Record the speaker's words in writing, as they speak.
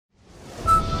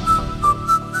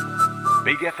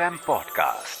Big FM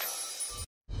podcast.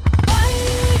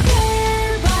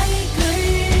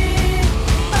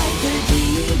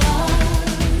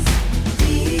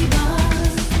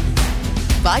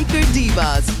 Biker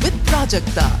Divas with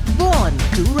Prajakta, born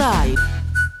to ride.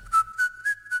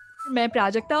 मैं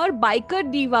प्राजक्ता और biker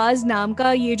डीवास नाम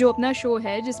का ये जो अपना शो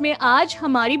है जिसमें आज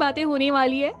हमारी बातें होने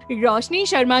वाली है रोशनी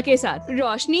शर्मा के साथ।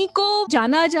 रोशनी को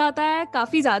जाना जाता है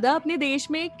काफी ज्यादा अपने देश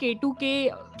में K2K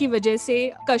की वजह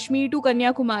से, कश्मीर टू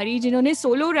कन्याकुमारी जिन्होंने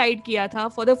सोलो राइड किया था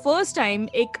फॉर द फर्स्ट टाइम।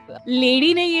 एक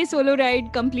लेडी ने ये सोलो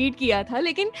राइड कंप्लीट किया था।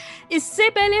 लेकिन इससे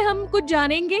पहले हम कुछ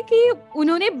जानेंगे कि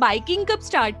उन्होंने बाइकिंग कब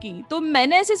स्टार्ट की। तो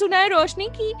मैंने ऐसे सुना है रोशनी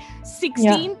की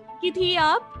 16 की थी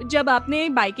आप जब आपने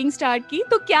बाइकिंग स्टार्ट की।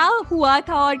 तो क्या हुआ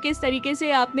था और किस तरीके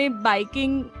से आपने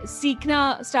बाइकिंग सीखना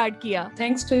स्टार्ट किया?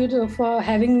 Thanks to you for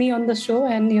having me on the show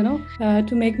and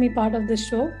to make me part of this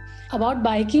show. About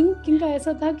biking का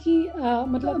ऐसा था कि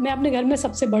मतलब मैं अपने घर में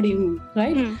सबसे बड़ी हूँ,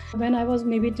 right. When I was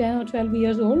may be 10 or 12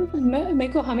 years old, मेरे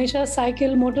को हमेशा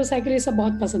साइकिल, मोटरसाइकिल ये सब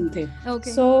बहुत पसंद थे।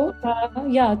 सो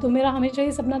तो मेरा हमेशा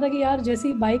ये सपना था कि यार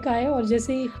जैसी बाइक आए और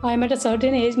जैसे I am at a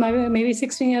certain age, may be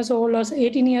 16 years old और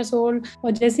 18 years old,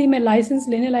 और जैसे ही मैं लाइसेंस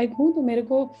लेने लायक हूँ तो मेरे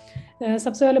को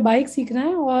सबसे पहले बाइक सीखना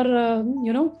है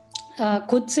और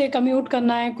खुद से कम्यूट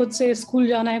करना है, खुद से स्कूल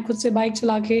जाना है, खुद से बाइक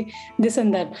चला के दिस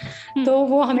एंड दैट। तो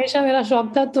वो हमेशा मेरा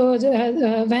शौक था। तो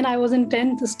when I was in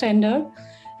 10th standard,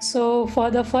 so for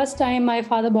the first time my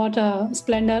father bought a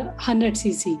Splendor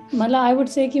 100cc। मतलब आई वुड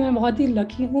से कि मैं बहुत ही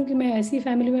लकी हूँ कि मैं ऐसी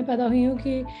फैमिली में पैदा हुई हूँ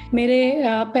कि मेरे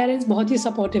पेरेंट्स बहुत ही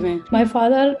सपोर्टिव हैं। My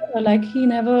father like he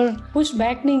never push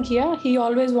back नहीं किया। ही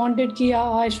ऑलवेज वांटेड कि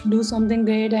I should do something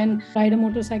great and ride a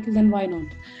motorcycle, then why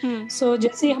not. सो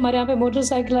जैसे ही हमारे यहाँ पे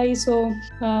motorcycle I, so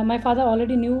my father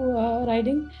already knew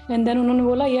riding and then उन्होंने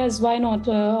बोला yes why not,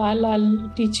 I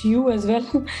teach you as well.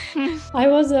 I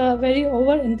was a very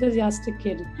over enthusiastic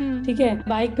kid. ठीक है,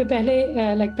 bike पे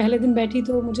पहले दिन बैठी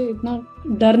तो मुझे इतना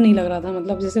डर नहीं लग रहा था।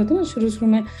 मतलब जैसे होता है ना शुरू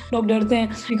में लोग डरते हैं,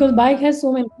 because bike has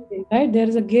so many things, right. There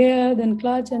is a gear, then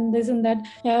clutch and this and that.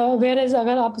 Where as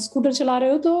अगर आप स्कूटर चला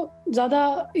रहे हो तो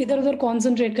ज्यादा इधर उधर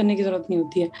कॉन्सेंट्रेट करने की जरूरत नहीं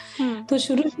होती है। तो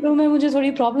शुरू में मुझे थोड़ी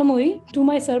प्रॉब्लम हुई। To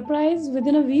my surprise with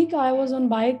in a week I was on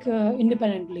bike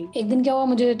independently. एक दिन क्या हुआ,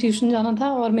 मुझे ट्यूशन जाना था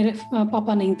और मेरे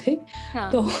पापा नहीं थे।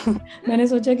 तो मैंने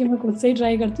सोचा कि मैं खुद से ही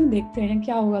ट्राई करती हूँ, देखते हैं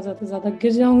क्या होगा, ज्यादा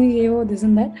गिर जाऊंगी, ये वो this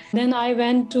and that. Then I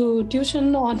went to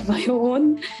tuition on my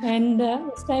own and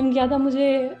उस टाइम क्या था, मुझे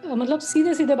मतलब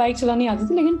सीधे बाइक चलानी आती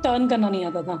थी लेकिन टर्न करना नहीं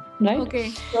आता था,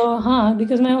 राइट। तो हाँ,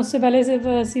 बिकॉज मैं उससे पहले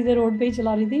सिर्फ सीधे रोड पे ही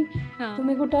चला रही थी। तो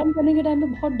मेरे को टर्न करने के टाइम पे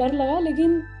बहुत डर लगा,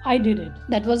 लेकिन I did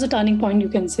it. That was a turning point you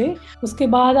can say. उसके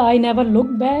बाद I never look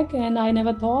back and I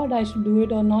never thought I should do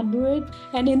it और not do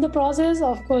it. And in the process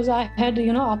of course I had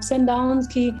ups and downs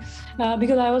की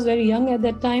because I was very young at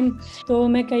that time. तो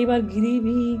मैं कई बार गिरी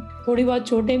भी, थोड़ी बहुत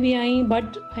चोटें भी आई,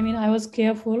 but I mean I was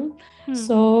careful.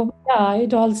 So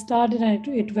it all started and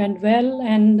it went well,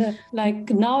 and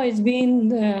like now it's been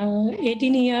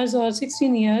 18 years or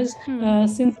 16 years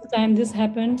since the time this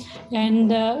happened,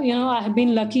 and I have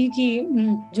been lucky कि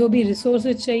जो भी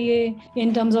resources चाहिए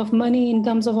in terms of money, in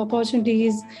terms of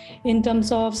opportunities, in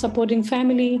terms of supporting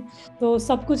family, तो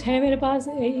सब कुछ है मेरे पास।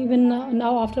 Even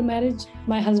now after marriage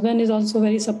my husband is also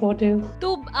very supportive।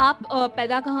 तो आप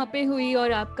पैदा कहाँ पे हुई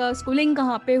और आपका स्कूलिंग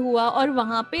कहाँ पे हुआ और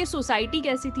वहाँ पे सोसाइटी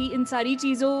कैसी थी? इन सारी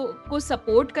चीजों को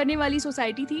सपोर्ट करने वाली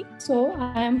सोसाइटी थी? So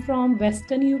I am from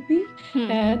Western UP.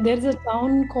 There is a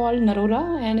town called Narora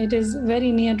and it is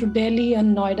very near to Delhi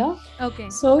and Noida. Okay.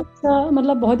 So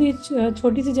मतलब बहुत ही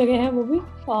छोटी सी जगह है वो भी।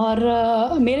 और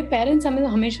मेरे पेरेंट्स हमें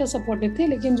हमेशा सपोर्टिव थे,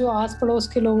 लेकिन जो आस पड़ोस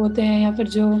के लोग होते हैं या फिर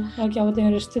जो क्या होते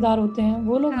हैं रिश्तेदार होते हैं,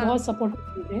 वो लोग बहुत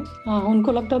सपोर्टिव थे। हाँ,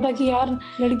 उनको लगता था कि यार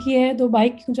लड़की है तो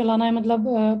बाइक क्यों चलाना है, मतलब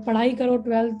पढ़ाई करो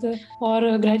 12th और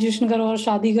ग्रेजुएशन करो और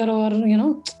शादी करो और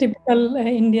typical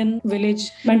Indian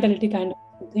village mentality kind of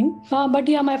thing. But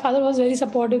yeah, my father was very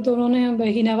supportive. तो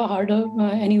उन्होंने he never hurt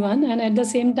anyone, and at the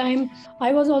same time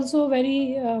I was also very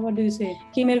what do you say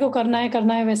कि मेरे को करना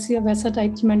है वैसा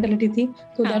type की mentality थी।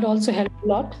 तो that also helped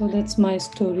a lot. So that's my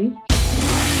story.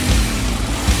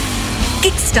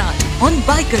 Kickstart on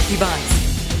Biker Divas.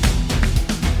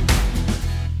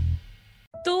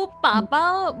 तो पापा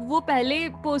वो पहले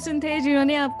पर्सन थे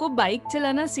जिन्होंने आपको बाइक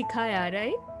चलाना सिखाया,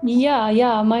 right?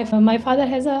 Yeah. My father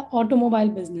has a automobile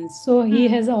business, so he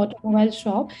has a automobile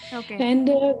shop. Okay. And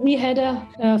we had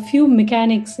a few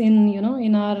mechanics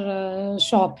in our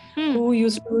shop who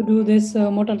used to do this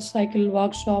motorcycle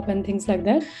workshop and things like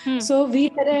that. So we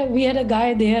had a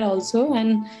guy there also,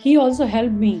 and he also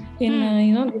helped me in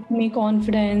giving me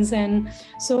confidence. And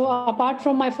so apart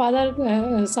from my father,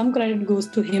 some credit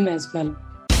goes to him as well.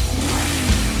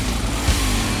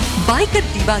 Biker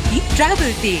दीवा की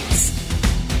travel tales.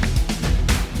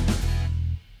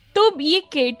 तो ये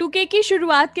K2K की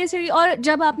शुरुआत कैसे हुई, और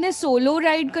जब आपने सोलो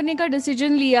राइड करने का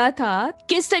डिसीजन लिया था,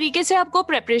 किस तरीके से आपको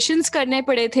प्रेपरेशंस करने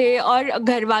पड़े थे और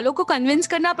घर वालों को कन्विंस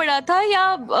करना पड़ा था, या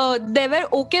they were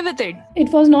okay with it?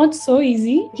 It was not so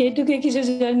easy. K2K की जो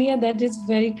जर्नी है that is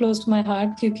very close to my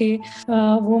heart, क्योंकि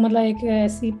वो मतलब एक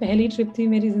ऐसी पहली ट्रिप थी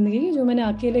मेरी जिंदगी की जो मैंने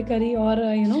अकेले करी, और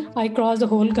I crossed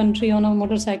the whole country on a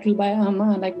motorcycle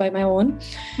by my own.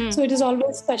 So it is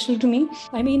always special to me.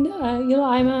 I mean,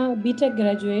 I'm a B.Tech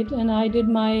graduate and I did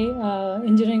my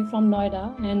engineering from Noida,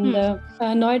 and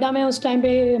Noida में उस time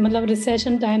पे मतलब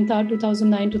recession time था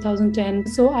 2009-2010.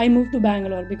 So I moved to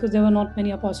Bangalore because there were not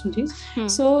many opportunities.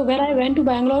 So when I went to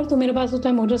Bangalore, तो मेरे पास उस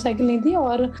time motorcycle नहीं थी,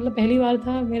 और मतलब पहली बार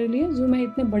था मेरे लिए जो मैं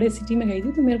इतने बड़े सिटी में गई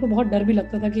थी, तो मेरे को बहुत डर भी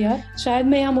लगता था कि यार शायद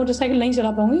मैं यहाँ मोटरसाइकिल नहीं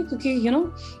चला पाऊंगी, क्योंकि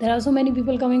there are so many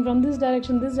people coming from this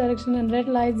direction and red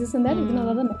lights, this and that. इतना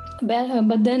ज़्यादा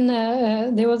but then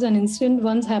there was an incident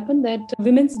once happened that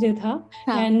Women's Day था,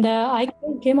 and I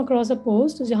came across a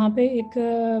post जहाँ पे एक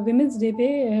Women's Day पे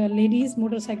ladies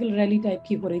motorcycle rally type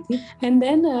की हो रही थी, and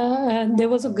then there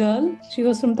was a girl, she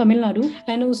was from Tamil Nadu,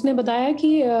 and उसने बताया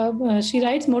कि she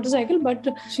rides motorcycle but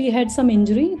she had some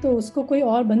injury, तो उसको कोई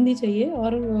और बंदी चाहिए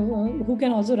और who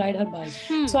can also ride her bike.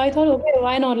 So I thought, okay,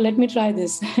 why not, let me try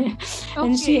this.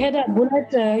 And she had a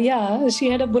bullet, she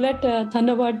had a bullet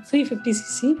Thunderbird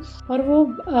 350cc, और वो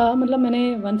मतलब मैंने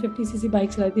 150cc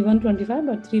बाइक चलाई थी, 125,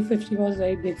 but 350 was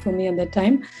very big for me at that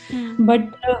time. But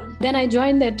then I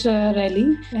joined that rally,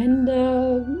 and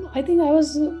I think I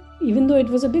was, even though it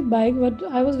was a big bike, but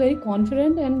I was very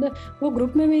confident, and वो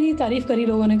group में मेरी तारीफ करी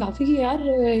लोगों ने काफ़ी कि यार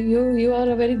you are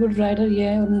a very good rider,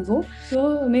 ये और वो,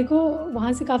 तो मेरे को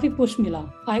वहाँ से काफ़ी पुश मिला.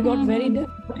 I got very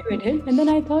motivated, and then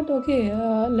I thought, okay,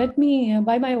 let me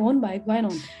buy my own bike, why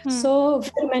not? So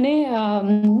फिर मैंने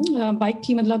बाइक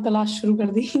की मतलब तलाश शुरू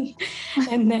कर दी.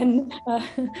 And then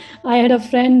I had a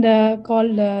friend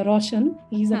called Roshan.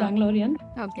 He's a Bangalorean,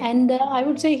 and I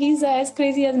would say he's as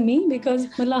crazy as me, because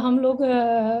मतलब हम लोग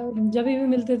जब भी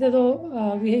मिलते थे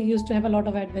तो we used to have a lot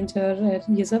of adventure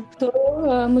ये सब,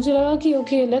 तो मुझे लगा कि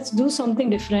okay, let's do something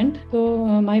different.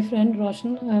 तो my friend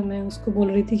Roshan, मैं उसको बोल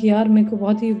रही थी कि यार मेरे को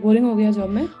बहुत ही बोरिंग हो गया जॉब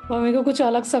में और मेरे को कुछ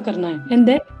अलग सा करना है. And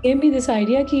then gave me this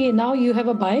idea कि now you have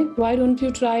a bike, why don't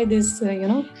you try this,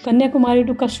 Kanyakumari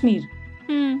to Kashmir.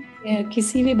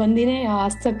 किसी भी बंदी ने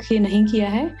आज तक ये नहीं किया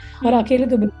है, और अकेले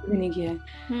तो बिल्कुल भी नहीं किया है.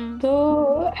 तो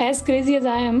as crazy as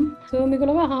I am, तो मेरे को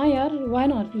लगा हाँ यार, why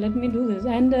not, let me do this.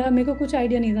 And मेरे को कुछ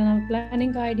आइडिया नहीं था, ना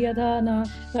प्लानिंग का आइडिया था, ना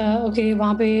ओके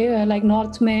वहाँ पे लाइक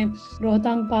नॉर्थ में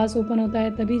रोहतांग पास ओपन होता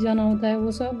है तभी जाना होता है,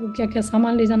 वो सब क्या क्या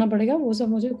सामान ले जाना पड़ेगा, वो सब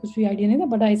मुझे कुछ भी आइडिया नहीं था.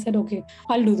 But I said okay,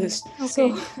 I'll do this.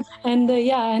 So and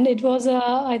it was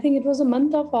I think it was a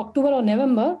month of October or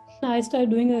November. I started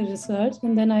doing a research,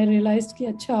 and then I realized कि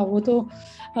अच्छा वो तो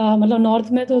मतलब north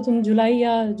में तो तुम जुलाई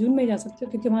या जून में जा सकते हो,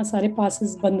 क्योंकि वहाँ सारे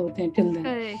पासेस बंद होते हैं till then.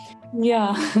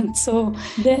 So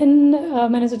then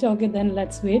मैंने सोचा okay, then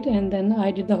let's wait, and then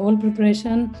I did the whole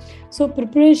preparation. So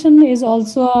preparation is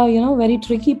also a very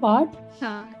tricky part.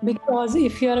 Because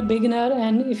if you are a beginner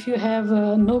and if you have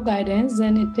no guidance,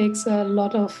 then it takes a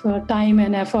lot of time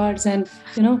and efforts, and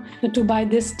to buy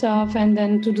this stuff and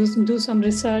then to do some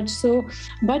research. So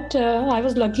but I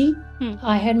was lucky.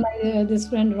 I had my this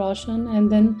friend Roshan,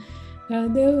 and then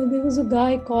there was a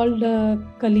guy called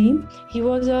Kaleem. He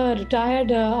was a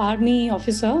retired army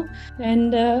officer,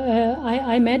 and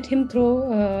I met him through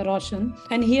Roshan,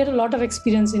 and he had a lot of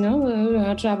experience,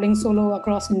 traveling solo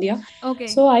across India.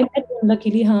 Okay. So I met him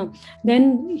luckily.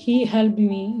 Then he helped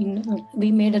me.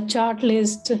 We made a chart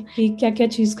list. कि क्या-क्या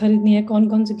चीज खरीदनी है,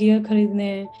 कौन-कौन से gear खरीदने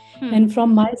हैं. And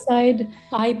from my side,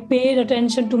 I paid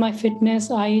attention to my fitness.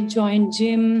 I joined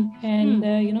gym, and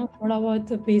थोड़ा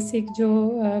बहुत basic जो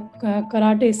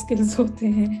कराटे skills होते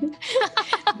हैं.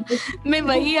 मैं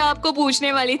वही आपको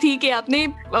पूछने वाली थी कि आपने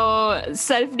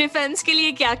सेल्फ डिफेंस के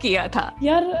लिए क्या किया था.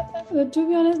 यार to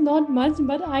be honest, not much,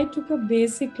 but I took a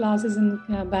basic classes in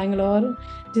Bangalore,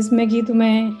 जिसमें कि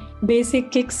तुम्हें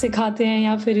basic kicks सिखाते हैं,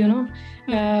 या फिर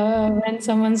when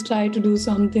someone's try to do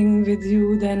something with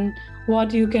you, then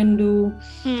what you can do,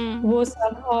 वो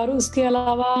सब. और उसके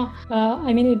अलावा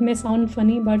I mean it may sound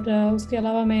funny, but उसके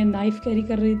अलावा मैं नाइफ कैरी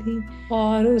कर रही थी,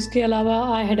 और उसके अलावा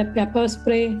I had a pepper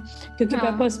spray, क्योंकि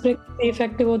pepper spray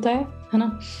इफेक्टिव होता है. है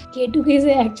ना। K2K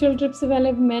से एक्चुअल ट्रिप से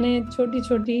पहले मैंने छोटी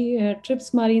छोटी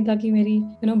ट्रिप्स मारी ताकि मेरी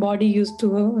बॉडी यूज टू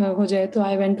हो जाए। तो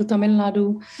I went to Tamil Nadu,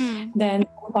 then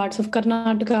parts of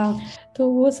Karnataka, तो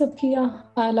वो सब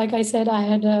किया। Like I said, I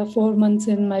had 4 months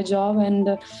in my job and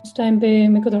उस टाइम पे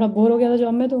मेरे को थोड़ा बोर हो गया था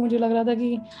जॉब में, तो मुझे लग रहा था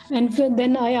कि एंड फिर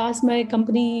then I asked my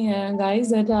company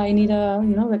guys that I need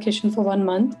a vacation for 1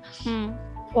 month।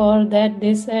 और दैट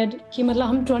दे सेड कि मतलब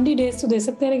हम 20 days तो दे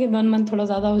सकते हैं लेकिन 1 month थोड़ा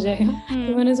ज्यादा हो जाएगा।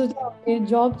 तो मैंने सोचा ओके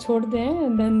जॉब छोड़ते हैं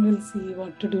and then will see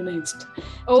what to do next.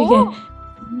 ठीक है,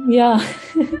 या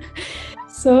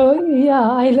so yeah,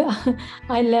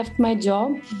 I left my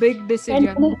job. Big decision.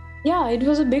 And, yeah, it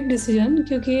was a big decision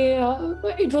क्योंकि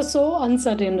it was so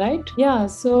uncertain, right? Yeah,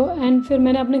 so and फिर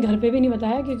मैंने अपने घर पे भी नहीं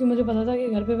बताया क्योंकि मुझे पता था कि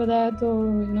घर पे बताया तो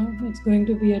it's going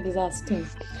to be a disaster.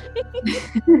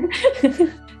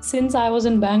 Since I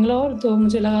was in Bangalore, तो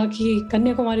मुझे लगा कि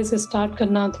कन्याकुमारी से स्टार्ट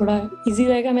करना थोड़ा इजी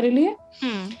रहेगा मेरे लिए।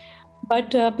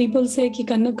 But people say कि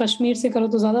कश्मीर से करो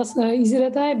तो ज़्यादा इजी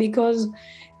रहता है because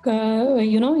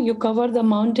you cover the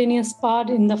mountainous part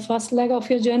in the first leg of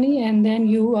your journey and then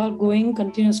you are going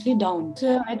continuously down.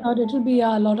 So I thought it will be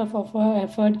a lot of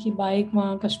effort कि bike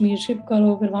वहाँ Kashmir ship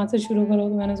करो फिर वहाँ से शुरू करो।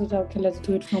 तो मैंने सोचा okay let's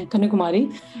do it from Kanyakumari.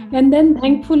 And then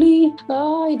thankfully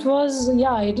it was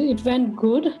it went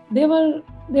good.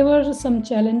 There were some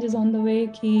challenges on the way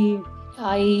कि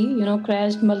I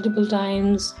crashed multiple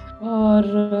times. और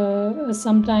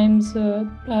sometimes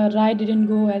ride didn't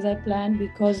go as I planned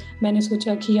because मैंने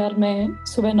सोचा कि यार मैं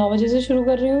सुबह 9 बजे से शुरू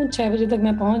कर रही हूँ, 6 बजे तक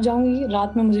मैं पहुँच जाऊँगी,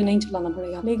 रात में मुझे नहीं चलाना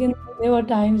पड़ेगा। लेकिन there were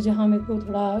times जहाँ मेरे को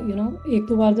थोड़ा एक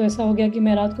दो बार तो ऐसा हो गया कि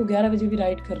मैं रात को 11 बजे भी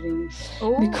राइड कर रही हूँ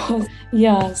because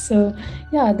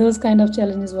those kind of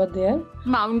challenges were there.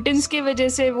 Mountains के वजह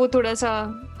से वो थोड़ा सा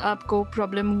आपको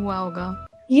प्रॉब्लम हुआ होगा।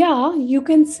 Yeah, you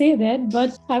can say that,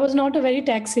 but I was not a very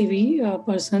tech savvy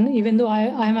person, even though I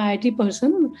am an IT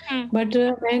person. But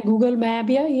मैं Google Map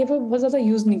या ये बहुत ज़्यादा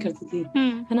यूज नहीं करती थी,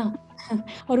 है ना।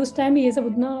 और उस टाइम ये सब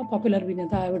उतना पॉपुलर भी नहीं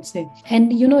था, I would say.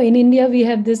 And in India we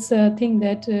have this thing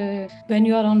that when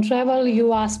you are on travel,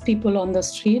 you ask people on the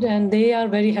street, and they are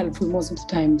very helpful most of the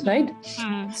times, right?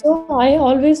 So I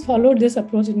always followed this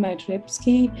approach in my trips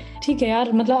कि ठीक है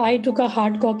यार, मतलब I took a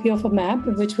hard copy of a map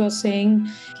which was saying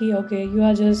कि okay, you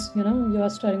are just you are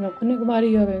starting from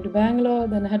Kanyakumari, you are going to Bangalore,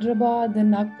 then Hyderabad,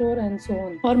 then Nagpur and so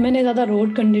on. और मैंने ज़्यादा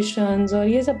road conditions और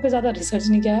ये सब पे ज़्यादा research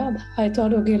नहीं किया। I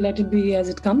thought okay, let it be as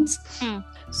it comes.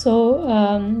 So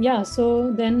so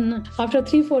then after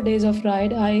 3-4 days of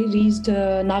ride I reached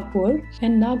Nagpur,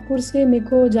 and Nagpur से मेरे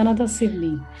को जाना था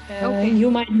Sydney.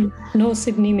 You might know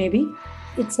Sydney maybe.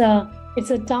 It's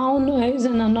a town,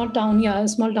 not town, a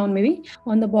small town maybe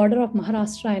on the border of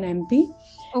Maharashtra and MP.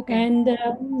 Okay. And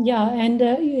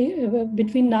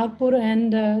between Nagpur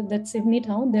and that Sydney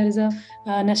town there is a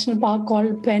national park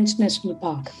called Pench National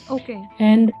Park. Okay.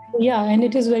 And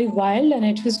it is very wild and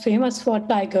it is famous for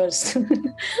tigers.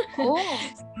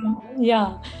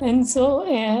 And so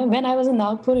when I was in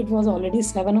Nagpur it was already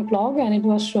 7 o'clock and it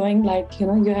was showing like you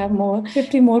have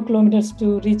 50 more kilometers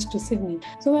to reach to Sydney.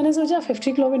 So मैंने सोचा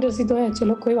 50 kilometers ही तो है,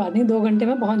 चलो कोई बात नहीं, 2 घंटे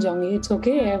में पहुंच जाऊंगी, it's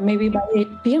okay, maybe by 8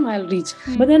 PM I'll reach.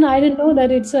 But then I didn't know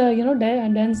that it's a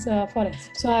dense forest.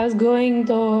 So I was going,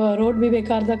 तो road भी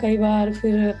बेकार था कई बार,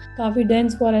 फिर काफी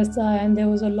dense forest था and there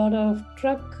was a lot of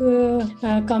truck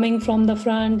coming from the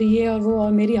front, ये और वो,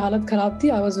 और मेरी हालत खराब थी।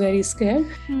 I was very scared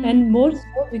and more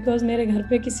so because मेरे घर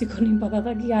पे किसी को नहीं पता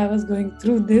था कि I was going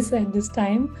through this at this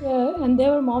time. And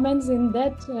there were moments in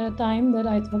that time that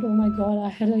I thought, oh my God, I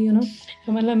had a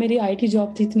मतलब मेरी IT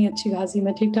जॉब थी इतनी अच्छी खासी,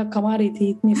 मैं ठीक ठाक कमा रही थी,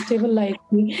 इतनी स्टेबल लाइफ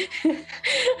थी।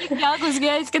 क्या घुस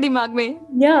गया इसके दिमाग में?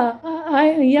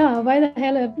 Why the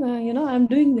hell I'm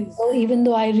doing this? So even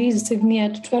though I reached Sydney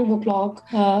at 12 o'clock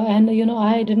and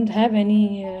I didn't have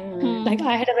any like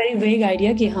I had a very vague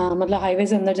idea कि हाँ मतलब हाईवे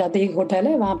से अंदर जाते ही एक होटल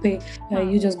है, वहाँ पे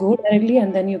you just go directly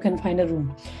and then you can find a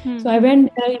room. So I went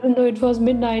there, even though it was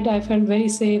midnight, I felt very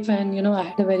safe and I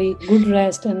had a very good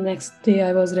rest, and next day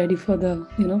I was ready for the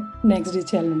next day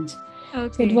challenge.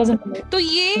 Okay. So it wasn't. तो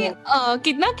ये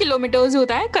कितना kilometres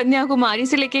होता है कन्याकुमारी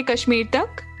से लेके कश्मीर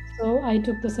तक? So I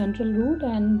took the central route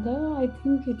and I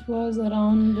think it was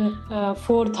around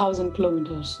 4,000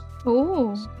 kilometers.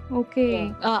 Okay.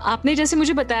 आपने जैसे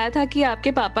मुझे बताया था कि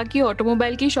आपके पापा की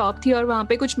ऑटोमोबाइल की शॉप थी और वहाँ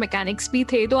पे कुछ मैकेनिक्स भी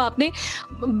थे, तो आपने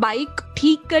बाइक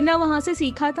ठीक करना वहाँ से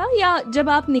सीखा था या जब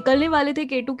आप निकलने वाले थे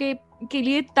K2K के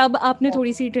लिए तब आपने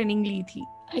थोड़ी सी ट्रेनिंग ली थी?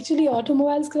 Actually,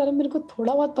 automobiles के बारे में मेरे को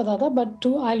थोड़ा बहुत पता था, but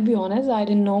I'll be honest, I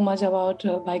didn't know much about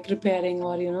bike repairing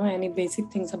or any basic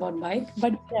things about bike.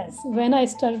 But yes, when I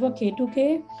started for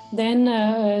K2K, then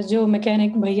जो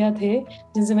मैकेनिक भैया थे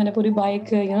जिनसे मैंने पूरी बाइक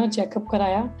चेकअप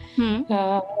कराया,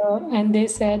 and they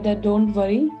said that don't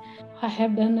worry, I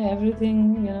have done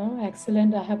everything,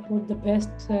 excellent. I have put the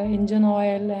best engine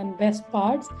oil and best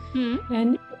parts,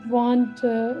 and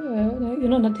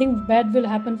nothing bad will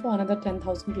happen for another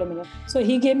 10,000 kilometers. So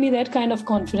he gave me that kind of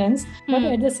confidence. But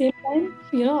at the same time,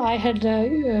 I had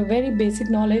very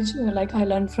basic knowledge. Like I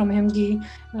learned from him कि,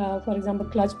 for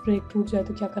example, clutch brake टूट जाए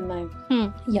तो क्या करना है,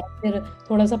 या फिर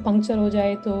थोड़ा सा puncture हो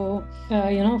जाए तो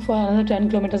for another 10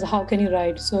 kilometers how can you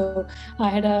ride. So I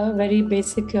had a very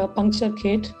basic puncture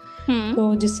kit. तो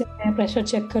जिससे मैं प्रेशर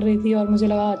चेक कर रही थी और मुझे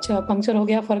लगा अच्छा पंक्चर हो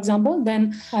गया for example,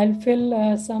 then I will fill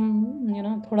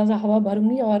सम थोड़ा सा हवा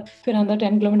भरूंगी और फिर अंदर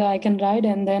 10 kilometre I can ride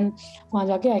and then वहाँ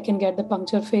जाके I can get the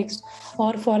puncture fixed.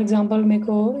 और फॉर एग्जांपल मेरे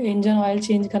को इंजन ऑयल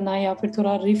चेंज करना है या फिर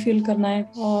थोड़ा रिफिल करना है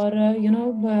और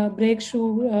ब्रेक शू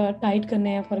टाइट करने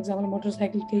हैं फॉर एग्जांपल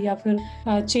मोटरसाइकिल के, या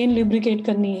फिर चेन लुब्रिकेट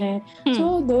करनी है.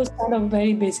 So those kind of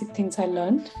very basic things I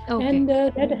learned and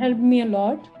that helped me a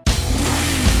lot.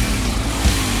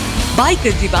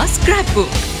 Biker Divas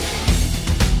scrapbook.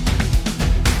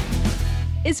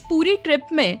 इस पूरी ट्रिप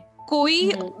में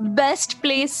कोई बेस्ट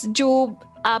प्लेस जो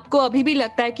आपको अभी भी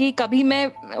लगता है कि कभी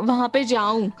मैं वहां पे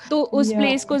जाऊं तो उस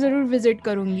प्लेस को जरूर विजिट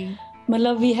करूंगी?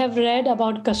 मतलब we have read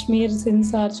about Kashmir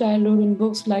since our childhood in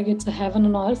books like it's a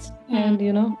heaven on earth, and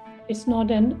it's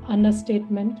not an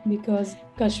understatement because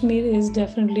Kashmir is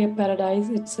definitely a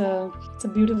paradise. It's a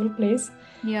beautiful place.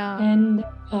 Yeah. And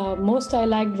most I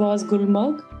liked was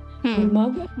Gulmarg. So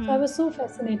I was so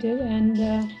fascinated, and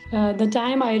the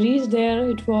time I reached there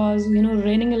it was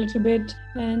raining a little bit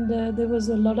and there was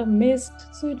a lot of mist,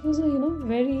 so it was a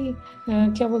very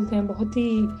क्या बोलते हैं बहुत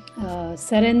ही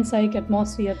serene सा एक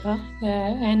atmosphere था.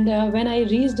 And when I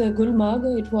reached Gulmarg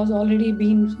it was already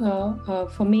been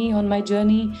for me on my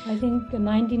journey I think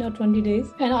 19 or 20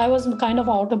 days, and I was kind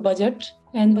of out of budget.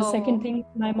 And the second thing,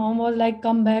 my mom was like,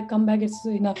 come back, it's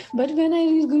enough. But when I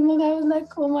reached Gulmarg, I was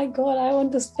like, oh my God, I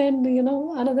want to spend,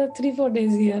 another 3-4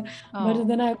 days here. But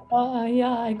then I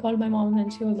called my mom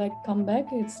and she was like, come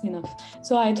back, it's enough.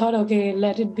 So I thought, okay,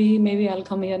 let it be. Maybe I'll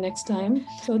come here next time.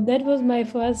 So that was my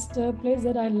first place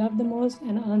that I loved the most.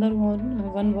 And another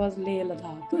one was Leh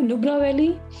Ladakh. Nubra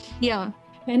Valley. Yeah.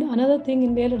 And another thing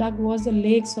in Leh Ladakh was the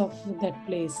lakes of that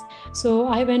place. So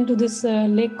I went to this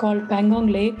lake called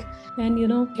Pangong Lake, and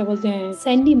क्या बोलते हैं,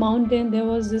 sandy mountain. There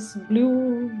was this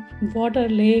blue water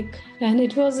lake, and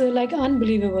it was like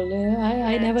unbelievable.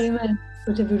 I never imagined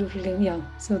such a beautiful game. Yeah,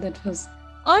 so that was.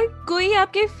 और कोई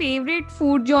आपके favourite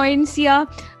food joints या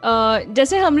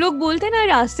जैसे हम लोग बोलते हैं ना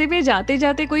रास्ते पे जाते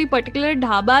जाते कोई पर्टिकुलर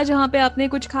ढाबा जहाँ पे आपने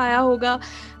कुछ खाया होगा,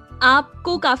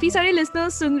 आपको काफी सारे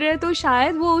लिसनर्स सुन रहे हैं तो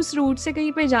शायद वो उस रूट से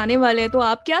कहीं पे जाने वाले हैं, तो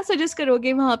आप क्या सजेस्ट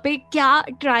करोगे वहाँ पे क्या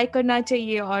ट्राई करना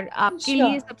चाहिए और आपके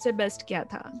लिए सबसे बेस्ट क्या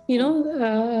था?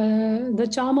 The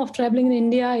charm of traveling in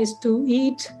India is to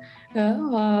eat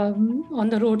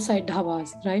on the roadside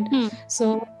dhabas, right?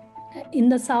 So in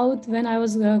the south, when I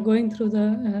was going through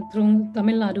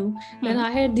Tamil Nadu, then I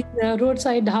had these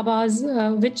roadside dhabas,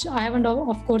 which I haven't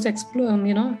of course explored,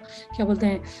 क्या बोलते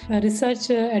हैं, research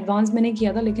advance मैंने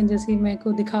किया था, लेकिन जैसे मेरे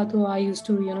को दिखा तो I used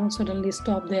to suddenly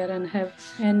stop there and have,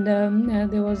 and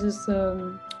there was this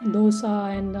dosa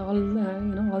and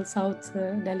all south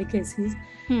delicacies.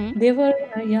 They were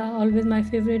always my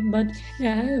favorite. But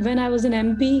when I was in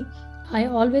MP, I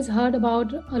always heard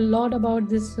a lot about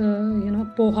this,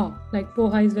 poha. Like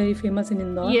poha is very famous in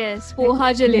Indore. Yes,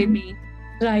 poha jalebi.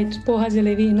 Right, poha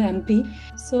jalebi in MP.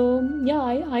 So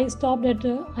I stopped at,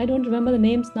 I don't remember the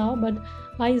names now, but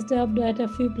I stopped at a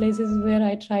few places where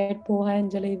I tried poha and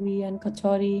jalebi and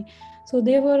kachori. So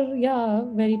they were,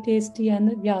 very tasty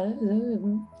and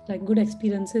like good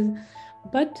experiences.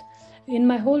 But in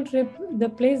my whole trip, the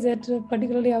place that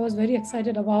particularly I was very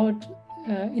excited about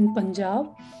in Punjab,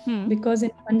 because in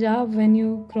Punjab when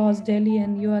you cross Delhi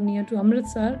and you are near to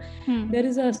Amritsar, there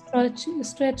is a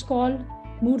stretch called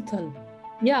Murthal.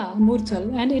 Yeah,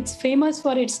 Murthal, and it's famous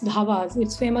for its dhabas.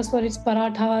 It's famous for its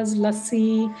parathas,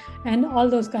 lassi, and all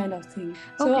those kind of things.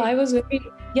 So I was very,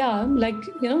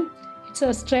 it's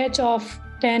a stretch of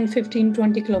 10, 15,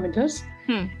 20 kilometers.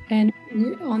 And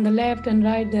on the left and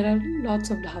right, there are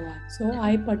lots of dhabas. So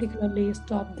I particularly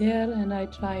stopped there and I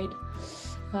tried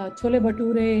chole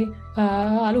bhature,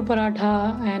 aloo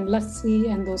paratha and lassi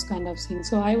and those kind of things.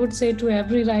 So I would say to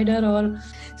every rider or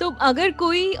so अगर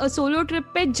कोई solo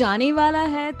trip पे जाने वाला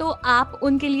है तो आप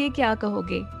उनके लिए क्या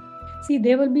कहोगे? See,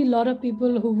 there will be a lot of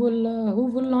people who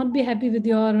will not be happy with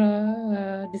your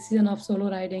decision of solo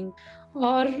riding,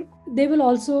 or they will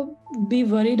also be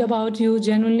worried about you,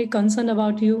 genuinely concerned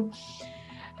about you.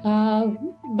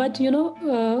 But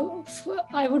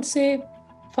I would say,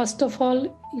 first of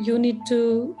all, you need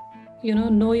to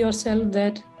know yourself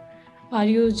that are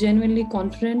you genuinely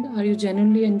confident? Are you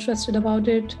genuinely interested about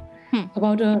it,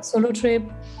 about a solo trip?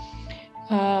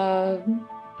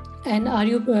 And are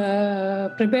you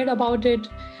prepared about it?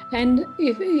 And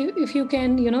if you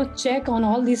can, check on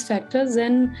all these factors,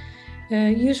 then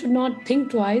you should not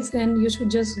think twice and you should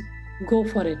just go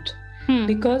for it.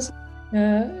 Because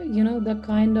the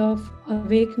kind of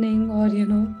awakening or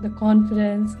the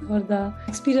confidence or the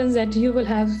experience that you will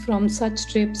have from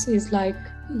such trips is like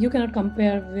you cannot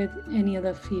compare with any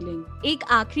other feeling. एक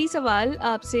आखिरी सवाल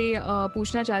आपसे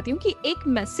पूछना चाहती हूँ कि एक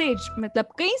message, मतलब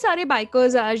कई सारे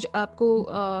बाइकर्स आज आपको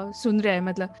सुन रहे हैं,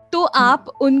 मतलब तो आप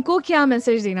उनको क्या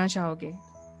मैसेज देना चाहोगे?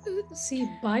 See,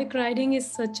 bike riding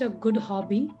is such a good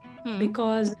hobby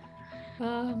because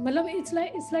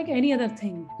it's like any other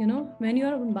thing. When you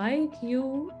are on bike,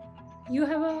 you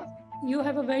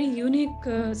have a very unique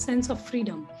sense of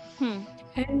freedom,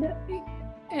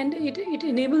 and it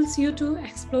enables you to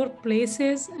explore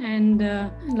places and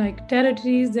like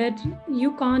territories that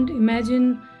you can't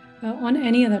imagine on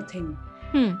any other thing.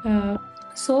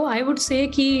 So I would say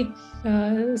ki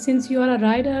since you are a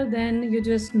rider, then you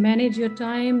just manage your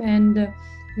time and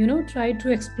try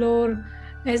to explore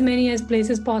as many as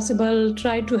places possible,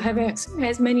 try to have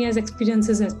as many as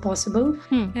experiences as possible,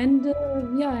 and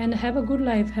and have a good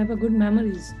life, have a good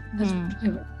memories. That's what I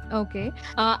want. Okay.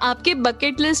 आपके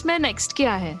bucket list में next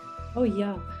क्या है? Oh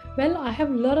yeah. Well, I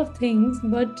have a lot of things,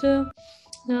 but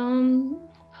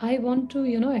I want to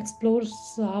explore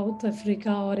South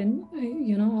Africa or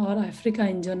or Africa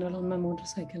in general on my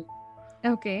motorcycle.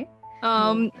 Okay.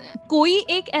 कोई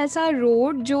एक ऐसा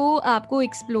road जो आपको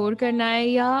explore करना है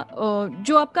या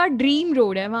जो आपका ड्रीम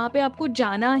रोड है, वहाँ पे आपको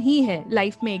जाना ही है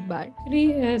लाइफ में एक बार?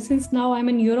 Since now I'm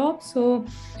in Europe, so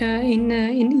in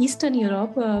Eastern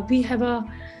Europe we have a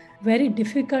very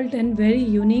difficult and very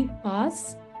unique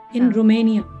pass in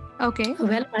Romania. Okay.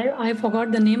 Well, I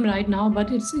forgot the name right now,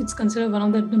 but it's considered one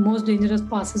of the most dangerous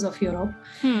passes of Europe.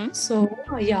 So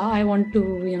yeah, I want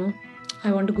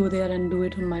to go there and do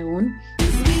it on my own.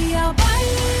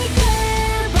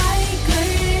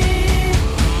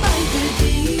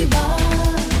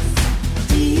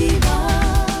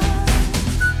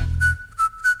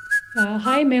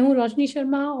 हाय, मैं हूँ रोशनी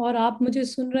शर्मा और आप मुझे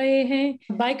सुन रहे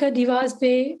हैं biker divas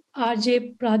पे RJ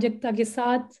Prajakta के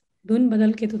साथ। धुन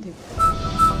बदल के तो देखो।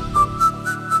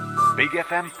 Big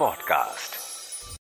FM podcast.